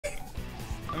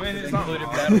I mean, it's not Included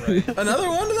wrong. battle right. Another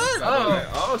one to that?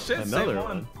 Oh shit, Another same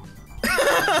one.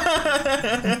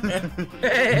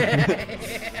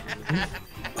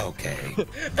 Okay.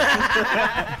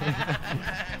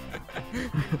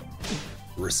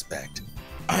 Respect.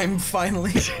 I'm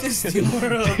finally Disney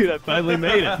World. Dude, I finally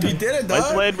made it. You did it, Why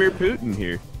dog. Vladimir Putin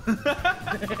here?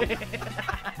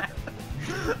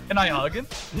 Can I hug him?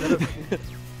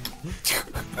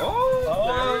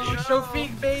 Oh,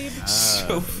 Shafiq, babe.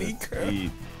 Sophie girl.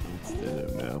 Eat instead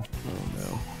of no.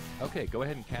 Oh no. Okay, go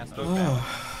ahead and cast those.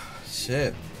 Oh,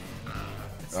 shit.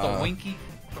 It's the Winky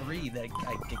 3 that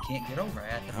I can't get over.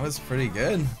 That was pretty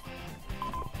good.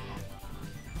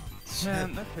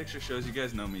 man, that picture shows you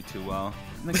guys know me too well.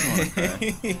 Makes me want to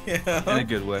cry. Yeah. In a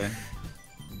good way.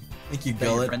 Thank you, That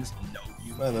your Gullet. friends know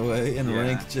you. By the way, in Yeah.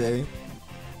 rank J.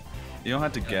 You don't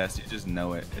have to guess, you just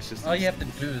know it. It's just. All you have to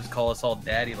do is call us all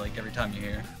daddy like every time you're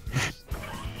here.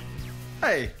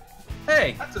 Hey,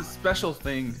 Hey! that's a special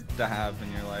thing to have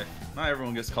in your life. Not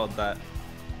everyone gets called that.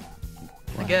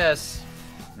 I guess.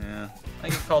 Yeah. I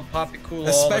get called Poppy Cool all the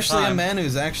Especially time. a man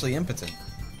who's actually impotent.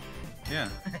 Yeah.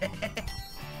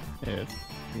 Yeah.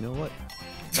 You know what?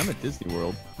 I'm at Disney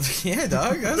World. Yeah,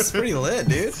 dog. That's pretty lit,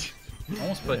 dude.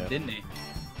 Almost put Yeah. didn't he?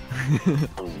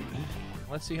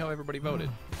 Let's see how everybody voted.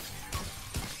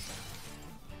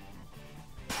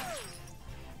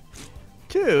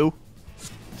 Two.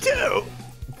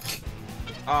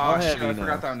 Oh have shit, you I know.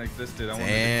 forgot that one existed. I wanted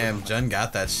to Damn, click Jun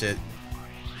got that shit. on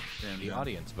it. Damn, The John.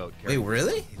 audience vote. Wait,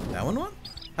 really? That one won?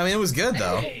 I mean, it was good,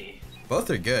 though. Hey! Both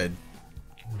are good.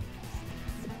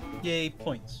 Yay,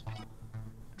 points.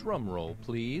 Drum roll,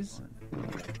 please.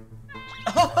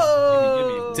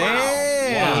 Oh!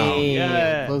 Damn!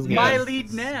 Yeah. Close My game.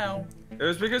 lead now. It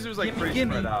was because it was like Gimme, pretty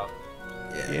gimme. spread out.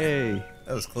 Yeah. Yay.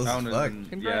 That was close That as one fuck. was, yeah,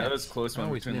 Congrats. it was a close one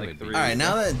Always between knew like it'd be. three. Alright,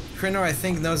 now that Kriner, I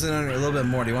think, knows it a little bit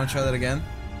more, do you want to try that again?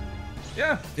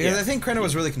 Yeah. Because Yeah. I think Kriner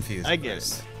was really confused. I at get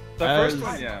first. The I first was-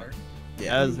 one, yeah.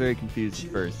 Yeah. I was very confused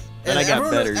at first. Then And I got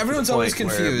everyone- better. to the everyone's always point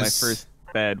where My confused. first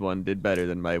bad one did better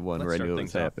than my one Let's where I start knew it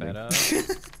was things off happening.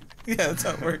 at Yeah, that's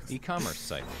how it works. e-commerce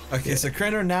site. Okay, so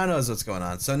Kriner now knows what's going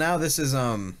on. So now this is,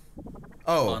 oh.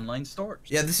 Online stores.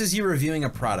 Yeah, this is you reviewing a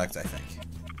product, I think.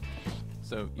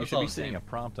 So you That's should all be I'm seeing saying. a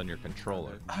prompt on your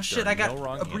controller. Oh There shit, are I got no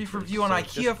wrong a brief answers, review on so IKEA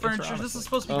just answer furniture. This honestly. is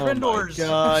supposed to be Oh my Crindor's.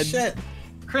 God. Shit.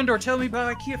 Crindor, tell me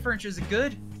about IKEA furniture. Is it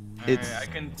good? It's Alright,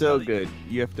 I can so tell you. good.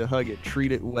 You have to hug it,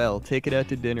 treat it well, take it out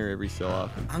to dinner every so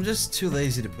often. I'm just too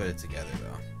lazy to put it together,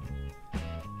 though.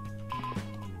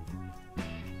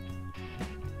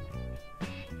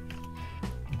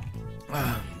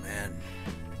 Oh, man.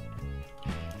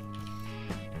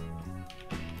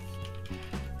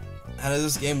 How does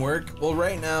this game work? Well,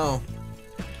 right now,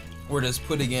 we're just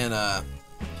putting in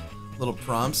little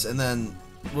prompts, and then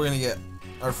we're gonna get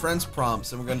our friends'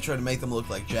 prompts, and we're gonna try to make them look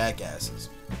like jackasses.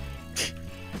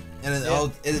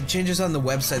 And it changes on the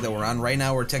website that we're on. Right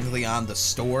now, we're technically on the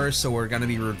store, so we're gonna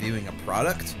be reviewing a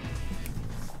product.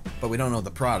 But we don't know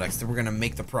the product, so we're gonna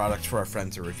make the product for our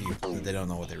friends to review, so they don't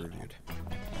know what they reviewed.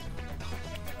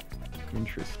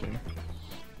 Interesting.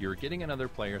 You're getting another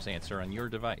player's answer on your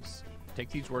device. Take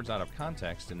these words out of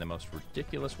context in the most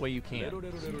ridiculous way you can.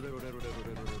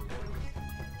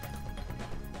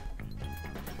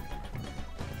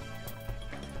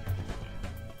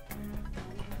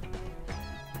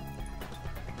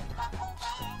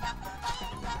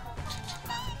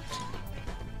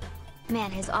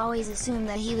 Man has always assumed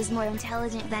that he was more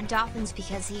intelligent than dolphins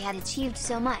because he had achieved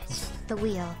so much. The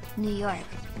wheel, New York,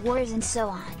 wars and so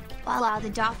on. While all the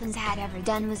dolphins had ever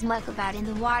done was muck about in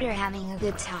the water having a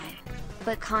good time.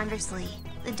 But conversely,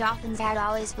 the dolphins had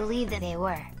always believed that they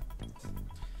were.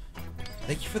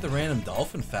 Thank you for the random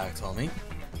dolphin fact, homie.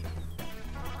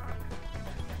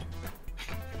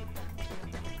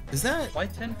 Is that? Why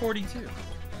 1042?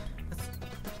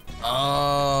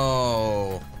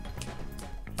 Oh.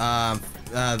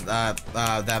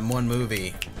 That one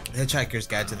movie, Hitchhiker's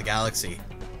Guide to the Galaxy.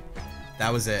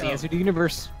 That was it. The answer to the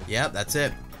universe. Yep, that's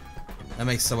it. That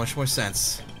makes so much more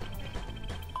sense.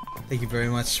 Thank you very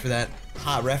much for that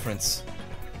hot reference.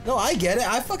 No, I get it.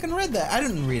 I fucking read that. I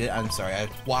didn't read it. I'm sorry. I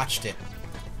watched it.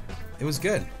 It was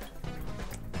good.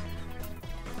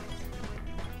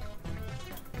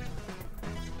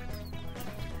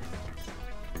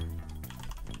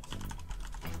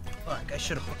 Fuck, I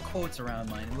should have put quotes around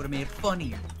mine. It would have made it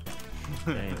funnier.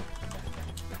 Dang.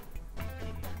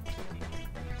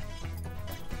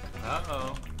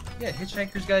 Uh-oh. Yeah,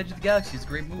 Hitchhiker's Guide to the Galaxy is a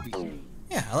great movie.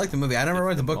 Yeah, I like the movie. I never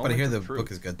read the book, but I hear the moment of book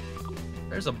truth. is good.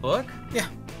 There's a book? Yeah.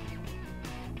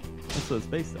 That's what it's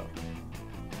based off.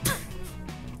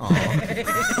 Aw.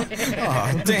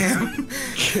 Aw, damn.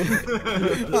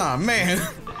 Aw, man.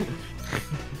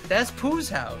 That's Pooh's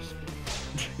house.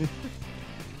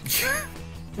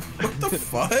 What the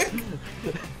fuck?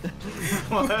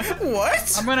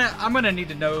 What? I'm gonna need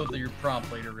to know your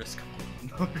prompt later, Risk.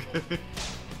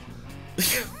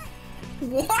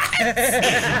 What? Why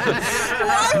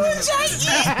would I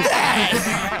eat that?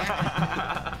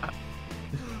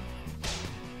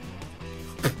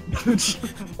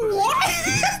 What?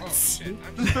 Oh shit.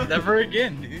 I'm just... Never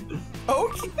again, dude.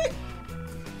 Okay.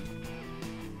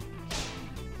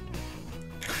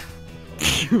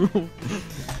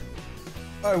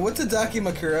 Alright, what's a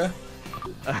Dakimakura?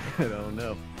 I don't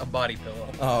know. A body pillow.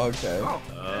 Oh, okay.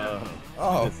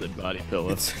 Oh. It's a body pillow.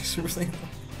 It's super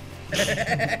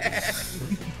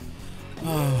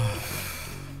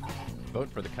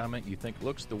Vote for the comment you think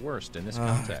looks the worst in this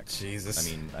context. Jesus.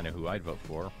 I mean, I know who I'd vote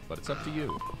for, but it's up to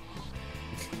you.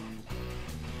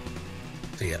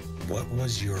 So yeah, what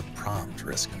was your prompt,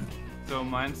 Risk? So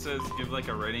mine says give like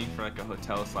a rating for like a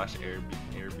hotel /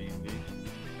 Airbnb.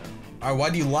 Alright,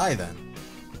 why do you lie then?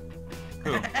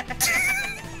 Who?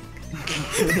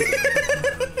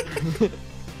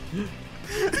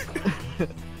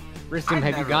 Riston,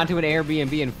 have you gone to an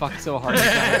Airbnb and fucked so hard?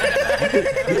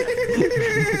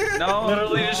 No.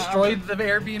 Literally no, destroyed the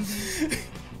Airbnb.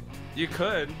 You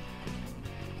could.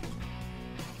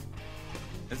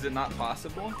 Is it not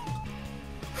possible?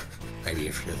 Maybe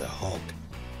if you're the Hulk.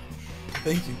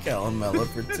 Thank you, Calamella,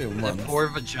 for 2 months. Poor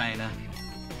vagina.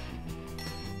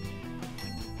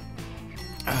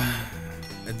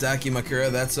 A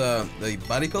Dakimakura, that's the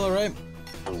body pillow, right?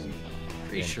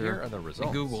 Pretty And sure. here are the I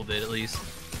results. googled it at least.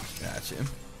 Gotcha.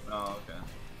 Oh, okay.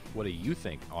 What do you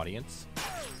think, audience?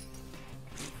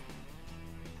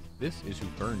 This is who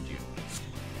burned you.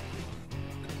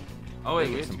 Oh wait,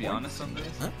 we Give have to some be points. honest on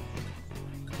this? Huh?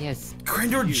 Yes.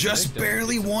 Grindor You just victim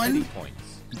barely gets won? 80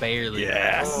 points. Barely.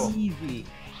 Easy.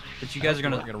 But you guys are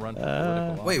We're gonna run for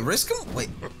political Wait, office. risk him? Wait,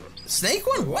 Snake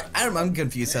one? What? I'm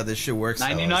confused how this shit works.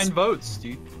 99 votes,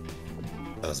 dude.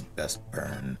 That was best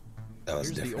burn. That was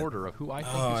Here's different. the order of who I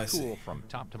think Oh, I is see. cool from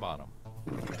top to bottom.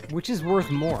 Which is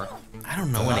worth more? I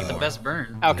don't know Not anymore. the best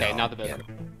burn. Okay, No, not the best.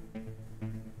 yeah.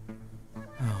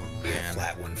 Oh Yeah, man.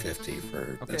 flat 150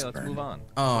 for Okay, best let's burn. move on.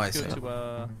 Oh, I Let's see. go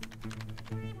to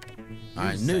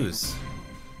Alright, news.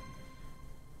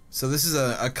 So this is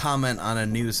a comment on a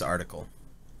news article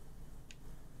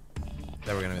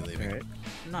that we're gonna be leaving. Alright.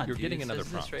 Not, You're dude, getting it another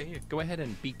says prompt. this right here. Go ahead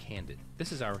and be candid.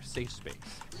 This is our safe space.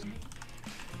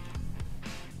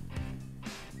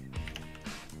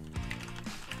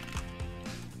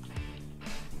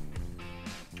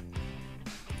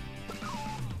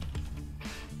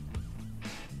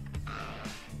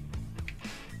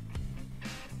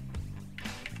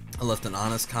 I left an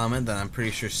honest comment that I'm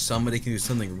pretty sure somebody can do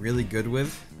something really good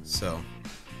with, so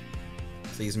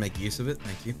please make use of it.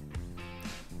 Thank you.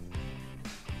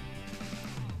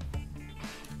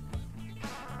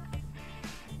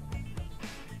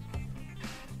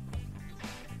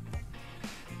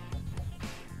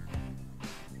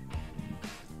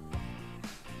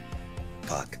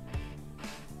 Fuck.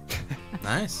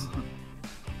 Nice.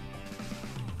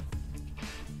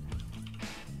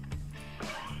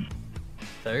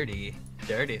 Dirty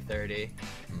 30.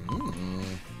 Mm.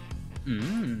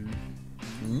 Mmm.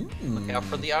 Mm. Look out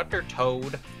for the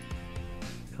undertoad.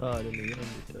 Caught in the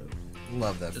undertow.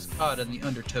 Love that. Just caught in the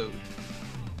undertoad.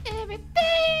 Oh,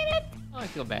 I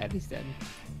feel bad. He's dead.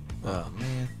 Oh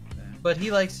man. But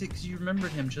he likes it because you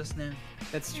remembered him just now.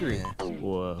 That's true. Yeah.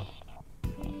 Whoa.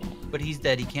 But he's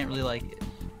dead. He can't really like it.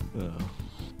 Oh.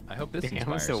 I hope this Damn,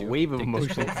 inspires that's a you. wave of Take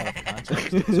this emotion. quote out of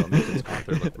context, so it makes its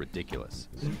author look ridiculous.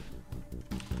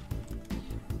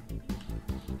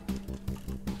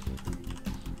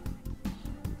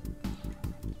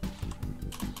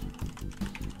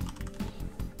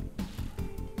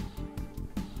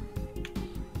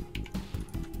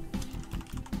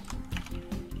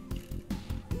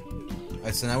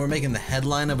 Alright, so now we're making the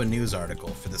headline of a news article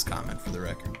for this comment, for the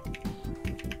record.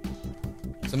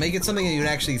 So make it something that you'd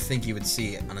actually think you would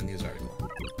see on a news article.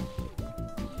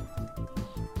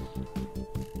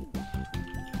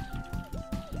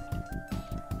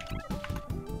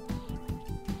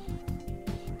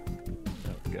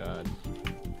 Oh God.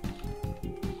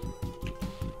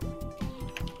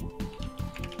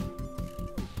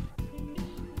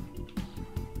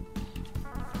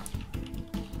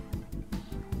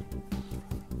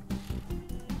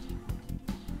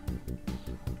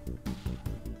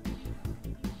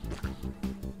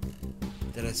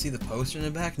 Did I see the poster in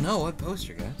the back? No, what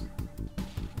poster, guys?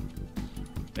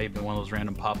 Maybe one of those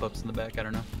random pop-ups in the back. I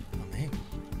don't know. Oh, man.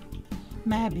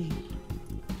 Maybe.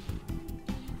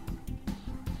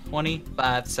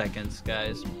 25 seconds,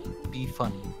 guys. Be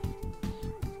funny.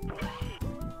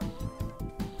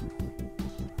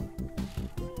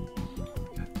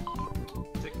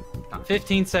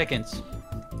 15 seconds.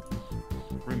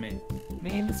 Roommate.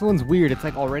 Man, this one's weird. It's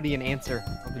like already an answer.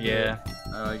 Yeah.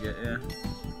 I like it,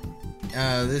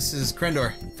 yeah. This is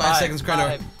Krendor. 5 seconds,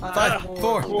 Krendor. Five,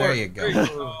 four. There you go.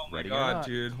 Oh my Ready or god, not,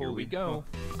 dude. Here we go.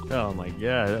 Oh my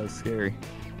god, that was scary.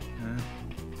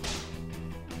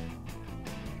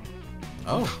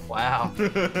 Oh. Wow.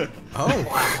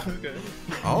 Oh. Okay.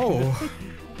 Oh.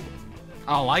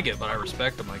 I don't like it, but I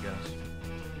respect him, I guess.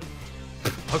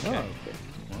 Okay.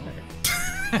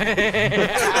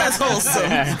 That's wholesome.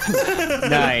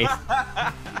 Nice.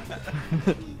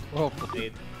 Well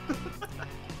played.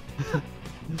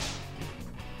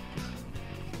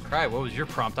 Cry, what was your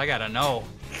prompt? I gotta know.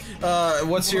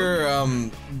 What's your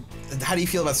how do you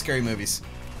feel about scary movies?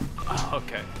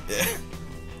 Okay. Yeah.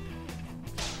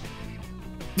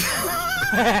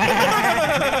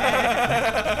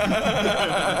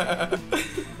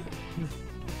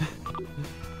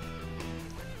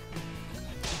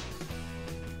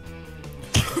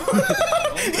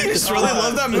 You just really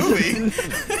love that movie.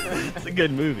 It's a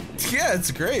good movie. Yeah,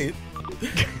 it's great.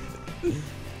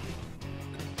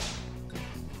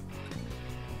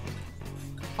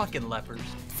 Fucking lepers.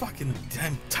 Fucking,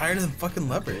 I'm tired of the fucking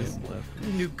lepers.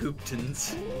 New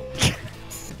Gooptons.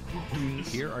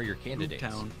 Here are your candidates.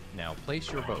 Town. Now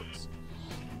place your votes.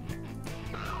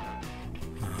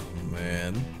 Oh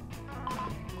man.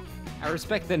 I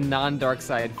respect the non-dark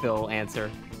side Phil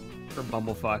answer for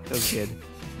Bumblefuck. That was good.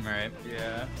 Alright.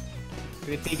 Yeah.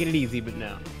 Could have taken it easy, but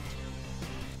no.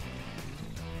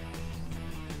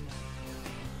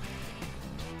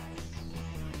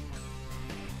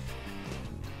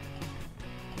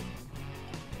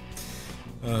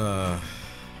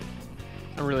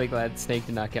 I'm really glad Snake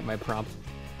did not get my prompt.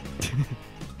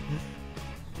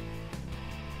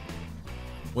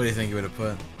 What do you think you would have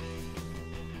put?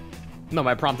 No,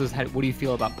 my prompt was, what do you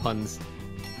feel about puns?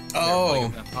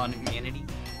 Oh. Upon humanity.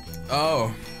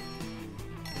 Oh.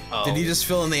 Oh. Did you just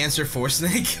fill in the answer for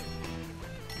Snake?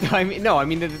 I mean, no, I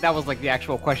mean, that was like the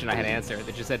actual question I had to answer.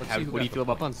 That just said, Let's see who what do you got feel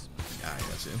about puns? Yeah, I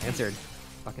got you. Answered.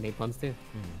 Fucking hate puns too.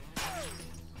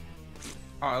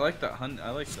 Oh, I like that I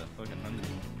like that fucking 100.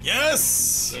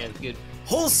 Yes! Yeah, it's good.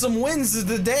 Wholesome wins of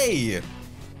the day!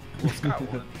 Well, Scott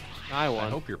won. I I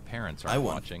won. hope your parents I are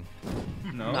won. watching.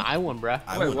 No. No, I won, bruh.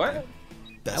 I Wait, would- what?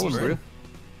 That's I won, right. bro.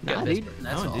 Nah, dude.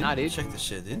 That's all. Nah, dude. Check this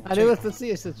shit, dude. I do. Let's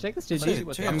see. Check this shit. Check dude.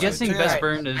 it, check I'm it, guessing check it best out.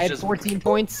 burn is I had just 14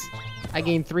 points. I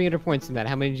gained 300 points from that.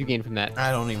 How many did you gain from that?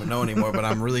 I don't even know anymore, but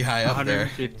I'm really high up there.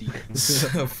 150.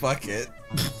 So fuck it.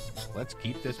 Let's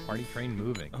keep this party train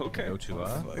moving. Okay. Go to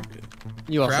Fuck it.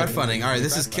 You also Crowdfunding. Alright,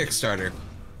 this is Kickstarter.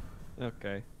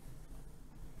 Okay.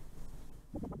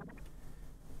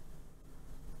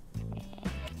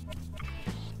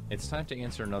 It's time to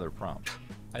answer another prompt.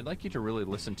 I'd like you to really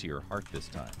listen to your heart this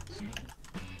time.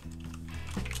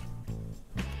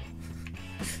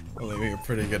 Well, maybe a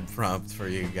pretty good prompt for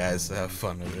you guys to have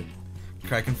fun with it.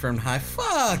 Cry confirmed hi.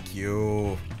 Fuck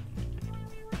you.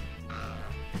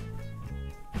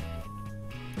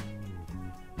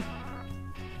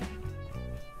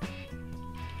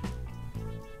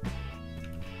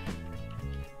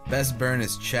 Best burn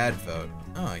is Chad vote.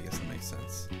 Oh, I guess that makes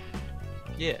sense.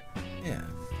 Yeah. Yeah.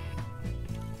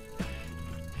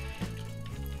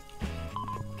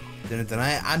 Didn't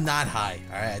deny it? I'm not high.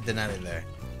 Alright, I denied it there.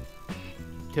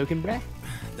 Token, bruh?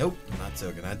 Nope, not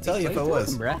token. I'd tell you if I Token,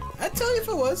 was. bruh. I'd tell you if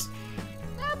I was.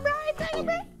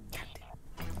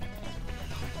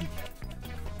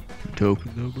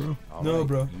 Token though, bro. All No, right,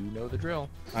 bro. You know the drill.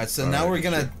 Alright, so now we're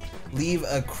gonna leave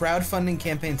a crowdfunding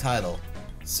campaign title.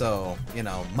 So, you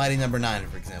know, Mighty Number 9,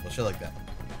 for example, shit like that.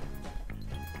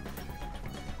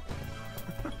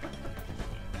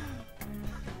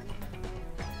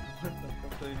 What the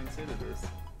fuck do I even say to this?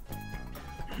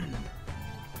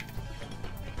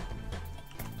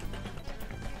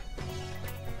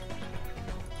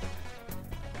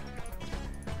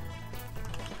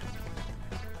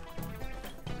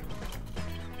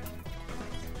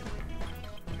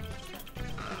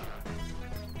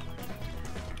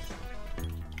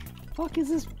 Fuck is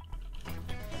this?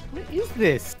 What is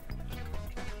this?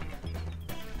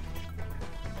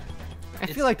 I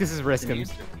feel like this is Riskum.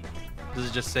 Does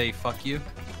it just say fuck you?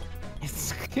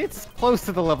 It's close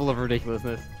to the level of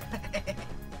ridiculousness.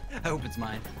 I hope it's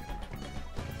mine.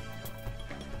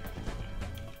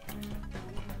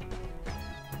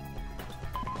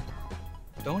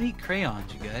 Don't eat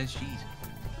crayons, you guys. Jeez.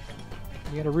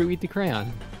 You gotta root eat the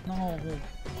crayon. No.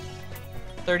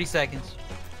 30 seconds.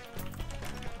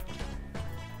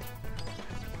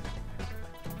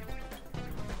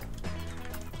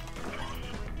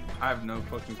 I have no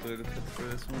fucking clue to pick for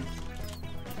this one.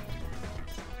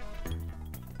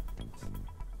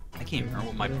 I can't remember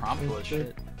what my prompt was.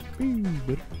 Shit.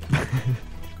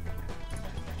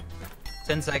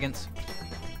 10 seconds.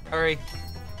 Hurry.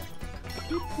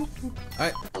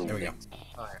 Alright, there we go.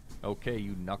 Okay,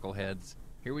 you knuckleheads.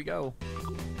 Here we go.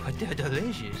 But they're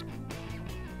delicious.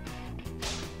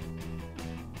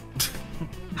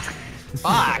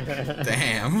 Fuck!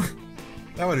 Damn.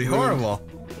 That would be horrible.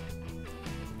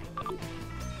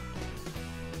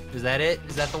 Is that it?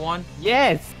 Is that the one?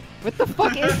 Yes! What the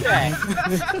fuck is that?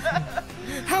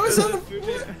 How is that?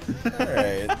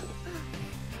 Alright.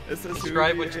 It says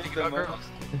Describe what you think about girls.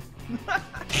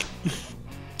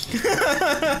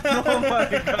 Oh my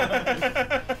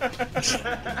god.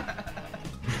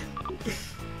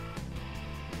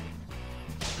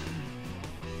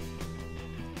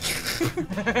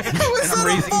 I'm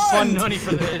raising fun money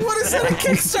for this. What is that a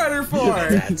Kickstarter for?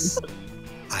 That's.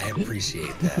 I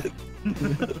appreciate that.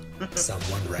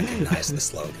 Someone recognized the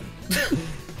slogan.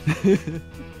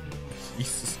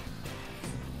 Jesus.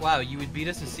 Wow, you would beat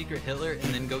us a secret Hitler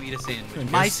and then go eat a sandwich. I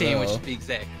My guess sandwich so. to be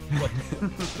exact. What?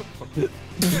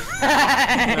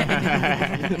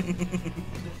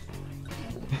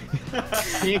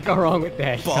 Can't go wrong with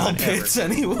that. Ball Sean. pits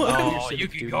anyone? Oh, you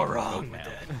can go wrong with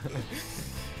that.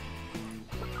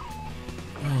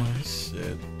 Oh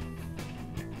shit.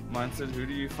 Mine said, who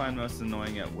do you find most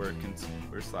annoying at work and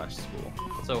or slash school?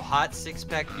 So hot,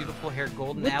 six-pack, beautiful hair,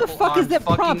 golden What apple. the fuck is arm, that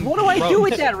prompt? fucking What do I do gross.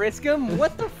 with that, Riskum?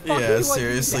 What the fuck? Yeah, do you want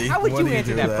seriously, To do? How would what you do you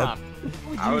answer do that with that? prompt? What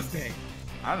would I you would say?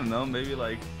 I don't know, maybe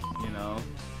like, you know,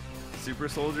 super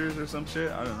soldiers or some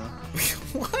shit. I don't know.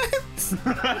 What?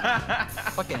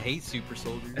 Fucking hate super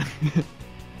soldiers.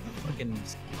 Fucking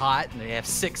hot, and they have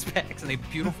six-packs, and they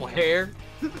have beautiful hair.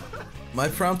 My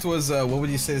prompt was, what would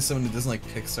you say to someone who doesn't like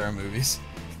Pixar movies?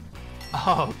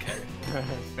 Oh, okay.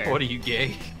 Fair. What are you,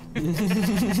 gay?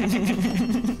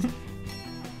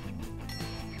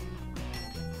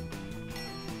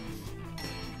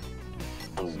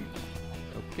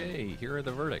 Okay, here are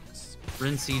the verdicts.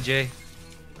 Rin CJ,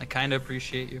 I kind of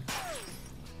appreciate you.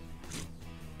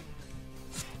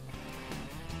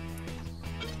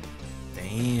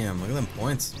 Damn, look at them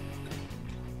points.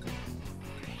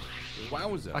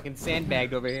 Wowza. Fucking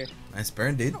sandbagged over here. Nice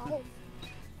burn, dude.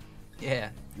 Yeah.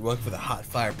 You're welcome for the hot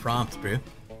fire prompt, bro.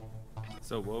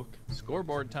 So woke.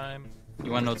 Scoreboard time.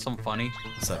 You wanna know something funny?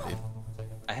 What's up, dude?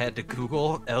 I had to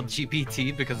Google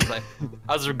LGBT because I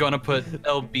was gonna put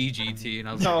LBGT, and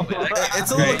I was like, wait,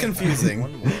 It's a little confusing.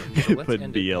 One more. So let's Put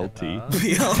end it at, BLT.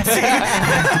 BLT.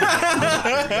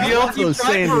 BLT Those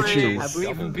Pride sandwiches. I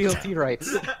believe in BLT rights.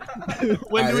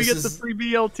 When Alright, do we this get the is- free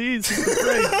BLTs? This is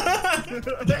great.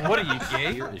 Parade. What are you,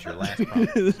 gay? Here is your last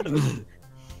prompt.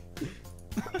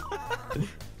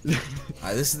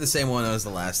 Alright, this is the same one as the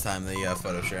last time, the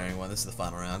photo sharing one. This is the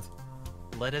final round.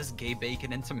 Lettuce, gay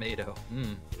bacon, and tomato.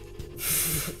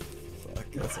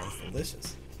 Fuck, that sounds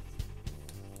delicious.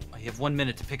 You have 1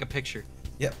 minute to pick a picture.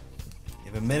 Yep.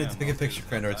 You have a minute to pick a picture,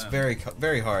 Krendor. It's very,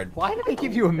 very hard. Why did they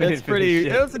give you a minute It's for pretty. this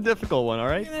It shit? was a difficult one, all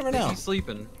right. You never know. He's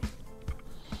sleeping.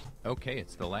 Okay,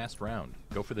 it's the last round.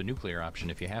 Go for the nuclear option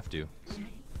if you have to.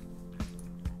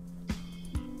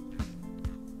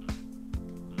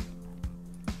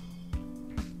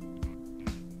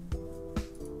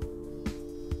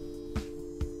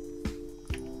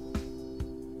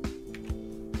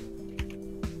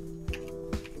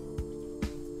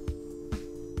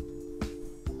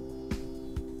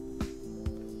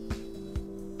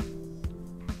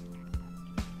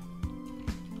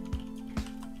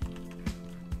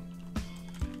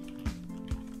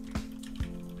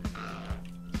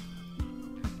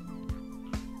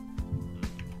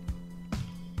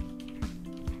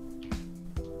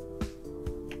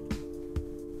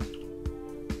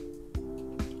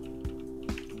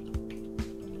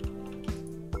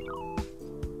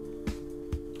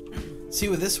 See,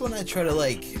 with this one, I try to,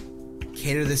 like,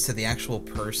 cater this to the actual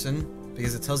person,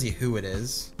 because it tells you who it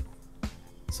is.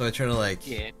 So I try to, like,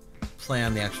 play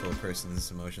on the actual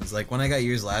person's emotions. Like, when I got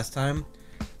yours last time,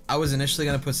 I was initially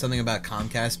gonna put something about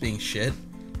Comcast being shit,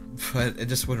 but it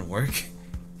just wouldn't work.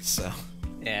 So.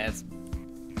 Yeah, it's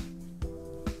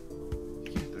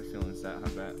Can't their feelings that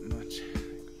much.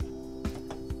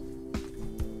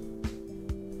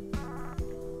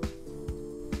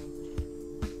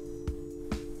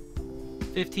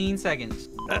 $15 seconds.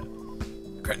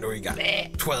 Krendor, you got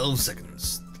 12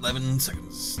 seconds, 11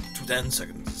 seconds, 10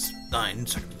 seconds, 9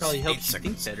 seconds, Probably 8 helps you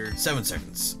think seconds, better. 7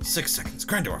 seconds, 6 seconds,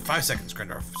 Krendor, 5 seconds,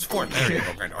 Krendor, 4, there you go,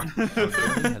 Krendor.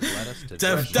 Jordan has led us to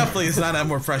Definitely does not have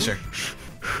more pressure.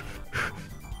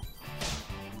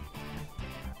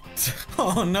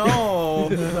 Oh no!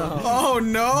 Oh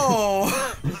no!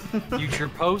 Future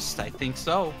post, I think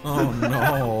so. Oh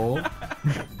no!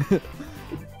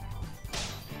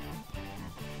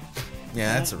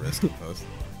 Yeah, that's a risky post.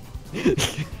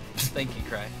 Thank you,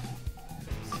 Cry.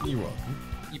 You're welcome.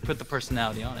 You put the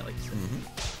personality on it, like you said.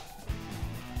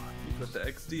 You put the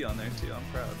XD on there too. I'm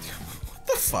proud. What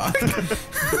the fuck?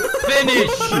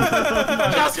 Finish!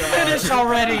 Just finish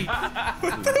already!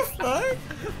 What the fuck?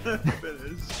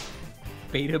 Finish.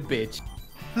 Beta bitch.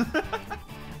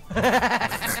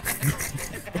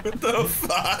 What the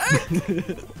fuck?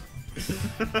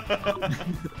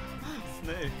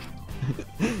 Snake.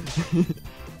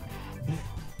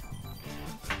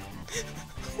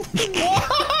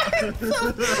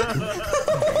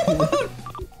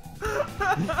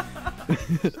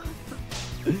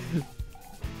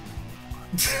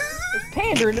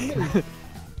 Pandering to me.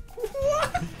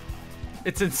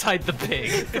 It's inside the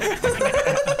pig.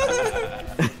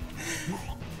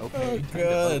 Oh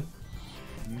god.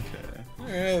 Okay.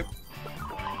 Alright.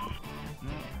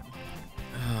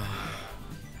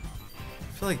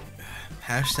 I feel like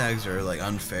hashtags are like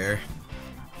unfair.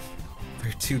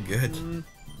 They're too good.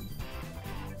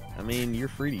 I mean, you're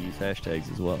free to use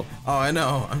hashtags as well. Oh, I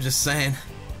know. I'm just saying.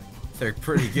 They're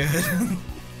pretty good.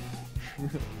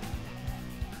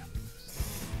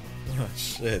 Oh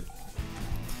shit.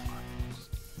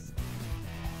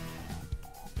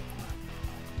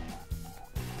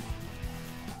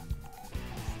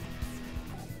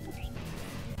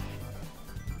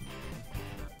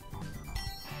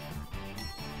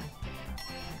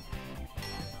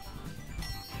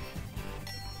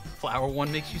 Flower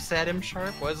one makes you sad, M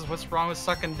Sharp? What's wrong with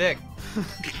sucking dick?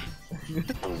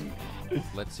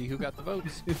 Let's see who got the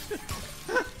votes.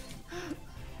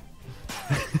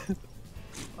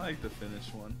 I like the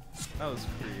finish one. That was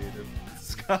creative.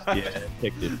 Scott. Yeah,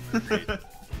 picked it.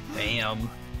 Damn.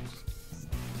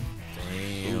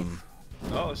 Damn.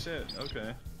 Oh shit.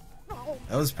 Okay.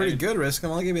 That was pretty good, Risk.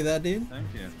 I'll give you that, dude. Thank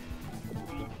you.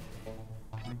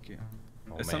 Thank you.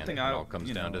 Oh, It's man, something it I all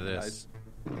comes down to this.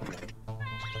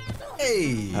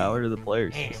 Hey. Power to the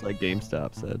players, just like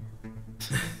GameStop said.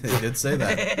 They did say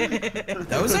that.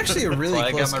 That was actually a really That's why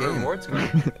I close got my game. rewards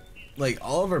going. Like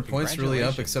all of our points really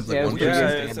up except like Yeah, one it was person. Yeah,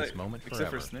 Yeah, it's this like, moment except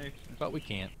for forever. Snake. But we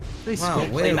can't. They Wow,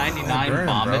 split way play to 99 burn, bro.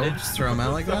 vomited. Just throw them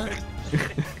out like that?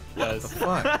 Yes.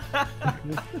 Fuck.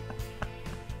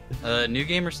 New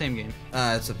game or same game?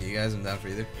 It's up to you guys. I'm down for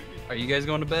either. Are you guys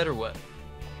going to bed or what?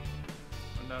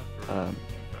 I'm down for Um,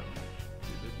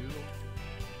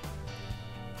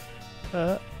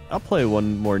 Doodle. I'll play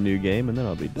one more new game and then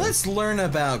I'll be done. Let's learn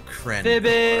about Krendor.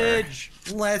 Fibbage!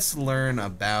 Let's learn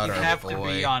about You our have boy to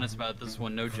be honest about this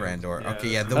one, no joke. Krendor. Yeah. Okay,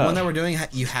 yeah, the Oh. one that we're doing,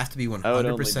 you have to be I would only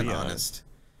 100% be honest.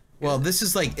 Well, this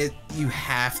is like it. You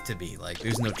have to be like.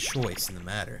 There's no choice in the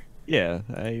matter. Yeah,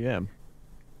 I am.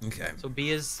 Okay. So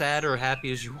be as sad or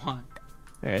happy as you want.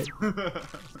 Alright.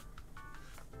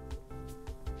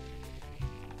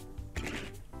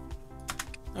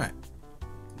 All right.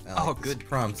 Oh, good.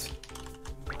 prompt.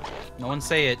 No one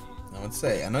say it. No one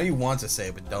say. I know you want to say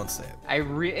it, but don't say it.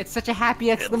 It's such a happy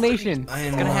exclamation. I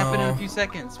It's know. gonna happen in a few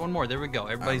seconds. One more. There we go.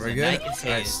 Everybody's We're in. good. Now you can say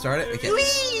All right, it. start it. Okay.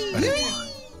 Ready?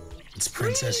 It's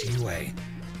Princess Yue.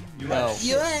 No.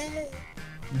 Julie.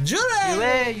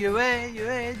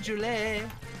 Julie.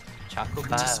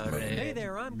 Chocolate. Hey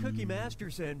there, I'm Cookie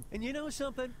Masterson, and you know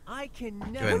something? I can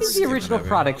ahead never. and What is the skip original whatever.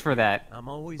 product for that? I'm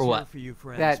always For what? here for you,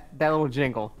 friends. That little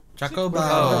jingle. Choco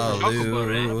Oh,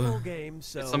 Baloo. Game,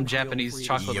 so Some feel Japanese free to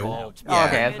chocolate shout ball. out. Oh,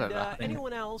 okay, that's And, what I thought.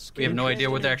 anyone else We have no can idea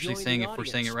what they're join actually the saying if we're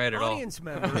saying it right at all. Audience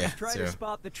members Yeah, try zero. to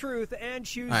spot the truth and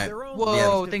choose Alright. their own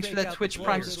Whoa, ways to thanks for fake that out Twitch the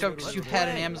Prime players subscription. that You are had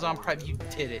an playing. Amazon Prime. You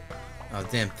did it. Oh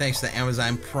damn! Thanks to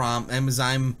Amazon Prime.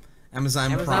 Amazon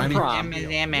Prime. Prime.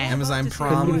 Amazon Couldn't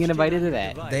Prime. even get invited to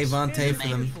that. Devante for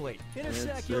them.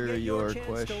 Answer your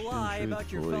question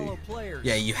truthfully.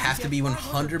 Yeah, you have to be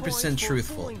 100%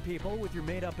 truthful.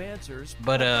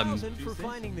 But,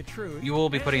 you will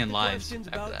be putting in lives after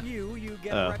that.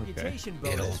 Oh, okay.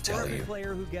 It'll tell you.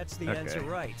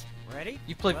 Okay. Ready?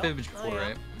 You've played Fibbage before,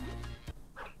 right?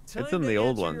 It's in the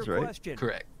old ones, right?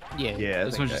 Correct. Yeah. Yeah, I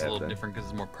This think one's I just a have little that. different because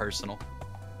it's more personal.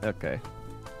 Okay.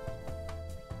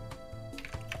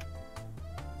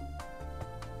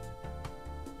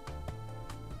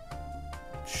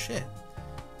 Shit.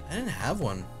 I didn't have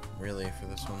one really for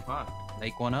this one. Fuck.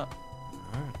 Make one up.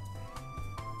 Alright.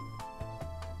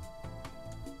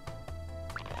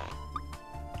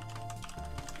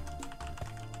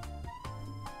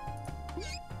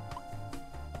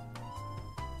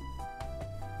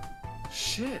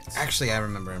 Shit. Actually, I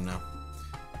remember him now.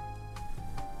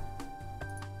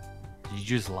 Did you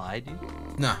just lie, dude?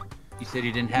 No. You said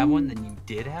you didn't have one, then you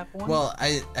did have one? Well,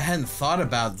 I hadn't thought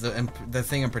about the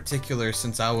thing in particular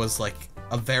since I was like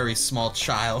a very small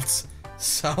child.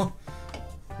 So.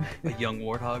 A young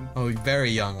warthog. Oh, very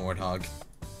young warthog.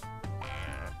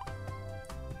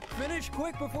 Finish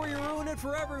quick before you ruin it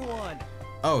for everyone.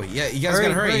 Oh yeah, you guys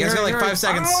gotta hurry. You guys got like 5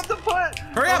 seconds.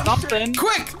 Hurry up! Something.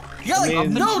 Quick! You got like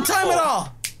no time at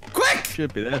all. Quick!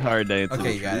 Should be that hard to answer.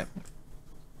 Okay, you got it.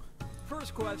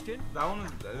 First question. That one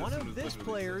One of this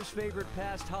player's favorite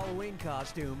past Halloween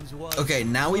costumes was. Okay,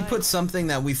 now we put something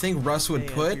that we think Russ would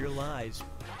put. Your lies.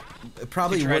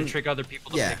 Probably You try and wouldn't. trick other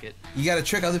people to Yeah, pick it. you gotta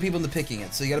trick other people into picking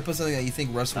it. So you gotta put something that you think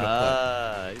Russ would have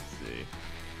I see.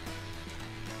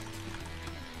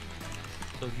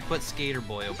 So if you put Skater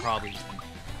Boy, it'll probably.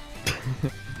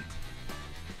 put.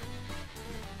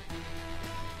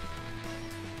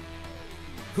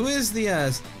 Who is the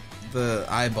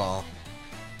eyeball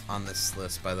on this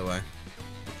list, by the way?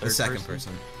 The Third second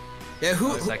person. Yeah,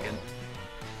 who? Second.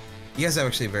 You guys have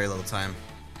actually very little time.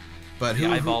 But The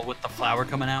who? eyeball with the flower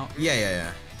coming out.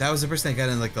 Yeah. That was the person that got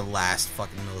in like the last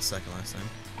fucking millisecond last time.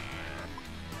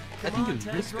 I think it was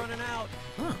Time's Risco. running out.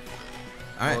 Huh.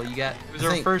 All right. Well, you got. Who's I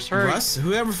our think first hurry? Russ,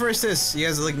 whoever first is. You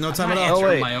guys have like no time I'm at not all.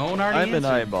 answering wait. my own already. I'm an answered.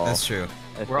 eyeball. That's true.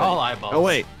 We're all eyeballs. Oh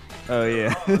wait. Oh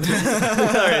yeah. Alright,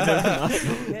 never mind.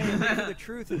 Okay, look for the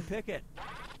truth and pick it.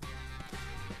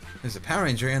 There's a Power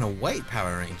Ranger and a white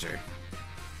Power Ranger.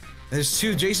 There's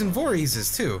 2 Jason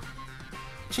Voorheeses too.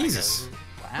 Jesus.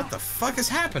 Wow. What the fuck is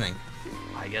happening?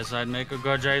 I guess I'd make a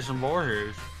good Jason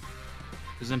Voorhees.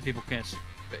 Because then people can't see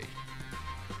your face.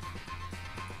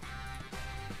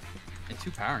 And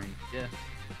 2 Power Rangers, yeah.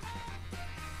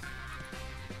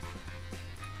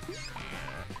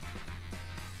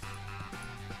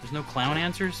 There's no clown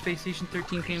answers. Space Station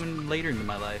 13 came in later into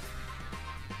my life.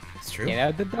 It's true.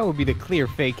 Yeah, that would be the clear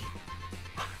fake.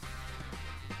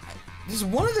 Just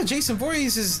one of the Jason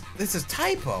Voorhees it's a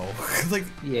typo. Like,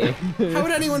 Yeah. how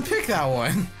would anyone pick that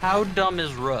one? How dumb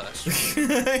is Russ?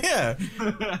 Yeah.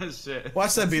 Shit.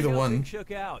 Watch that be the See how one. things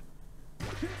shook out.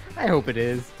 I hope it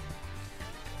is.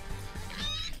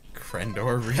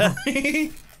 Krendor,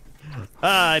 really?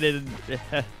 I didn't.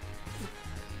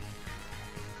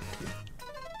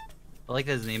 I like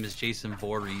that his name is Jason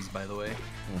Voorhees, by the way.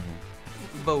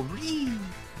 Voorhees.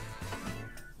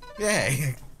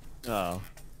 Yay. Oh.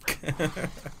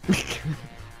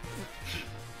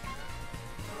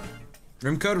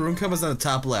 Room code was on the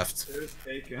top left. It was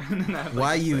taken.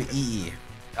 Y-U-E-E.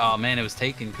 Oh man, it was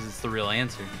taken because it's the real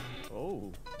answer.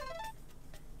 Oh.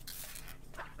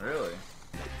 Really?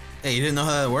 Hey, you didn't know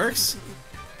how that works?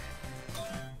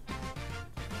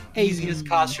 Easiest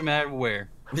costume ever.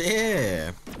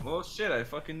 Yeah. Well, shit, I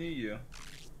fucking knew you.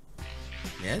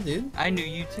 Yeah, dude. I knew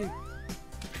you too.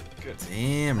 Good.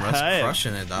 Damn, Russ Hi.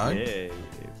 crushing it, dog. Yay.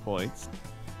 Points.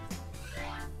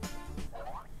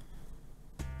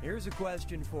 Here's a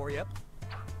question for you.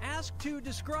 Asked to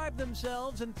describe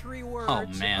themselves in 3 words. Oh,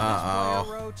 man. This Uh-oh.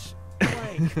 player wrote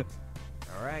blank.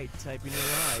 All right, typing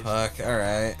your lies. Fuck,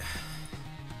 alright.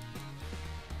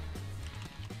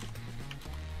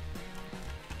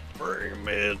 Bring him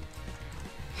in.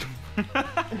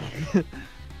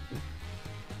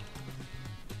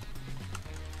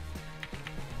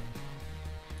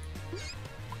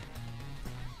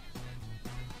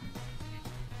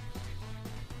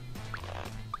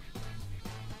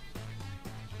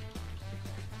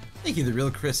 Thank you, the real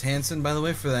Chris Hansen, by the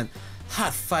way, for that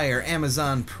hot fire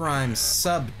Amazon Prime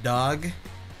sub, dog.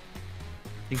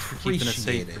 Thanks for keeping us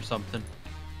Appreciate safe it. or something.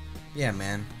 Yeah,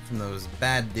 man. From those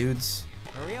bad dudes.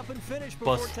 Hurry up and finish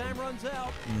before Bust. time runs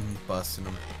out. Busting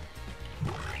them.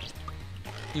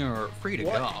 You're free to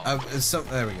go,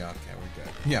 There we go. Okay, we're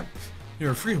good. Yeah.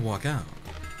 You're free to walk out.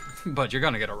 but you're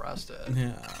gonna get arrested.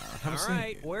 Yeah. Have a All seat.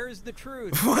 right, where's the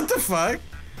truth? What the fuck?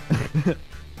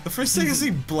 The first thing I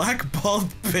see, black bald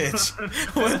bitch.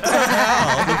 What the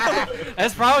hell?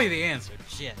 That's probably the answer.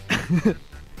 Shit.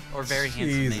 Or very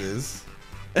handsome man. Jesus.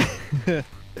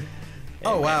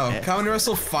 Oh wow, Common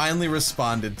Russell finally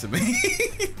responded to me.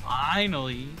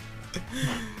 Finally.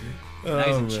 Oh,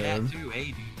 Nice in man. chat too. Hey,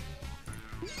 dude.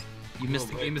 You missed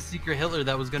the game of Secret Hitler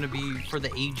that was gonna be for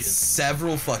the ages.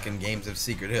 Several fucking games of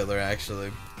Secret Hitler,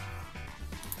 actually.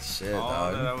 Shit, Oh,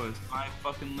 dog. that was 5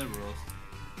 fucking liberals.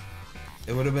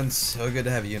 It would have been so good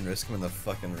to have you and Riskum in the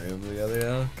fucking room together,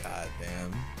 yo. God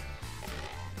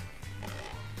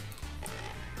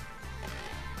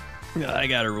damn. I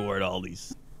gotta reward all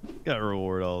these. Gotta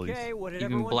reward all these. Okay, what did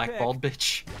Even everyone blackballed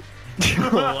bitch.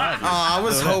 Oh, I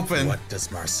was hoping. What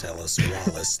does Marcellus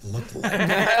Wallace look like?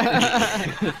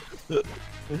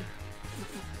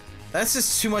 That's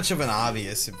just too much of an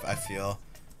obvious, I feel.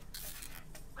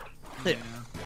 Yeah.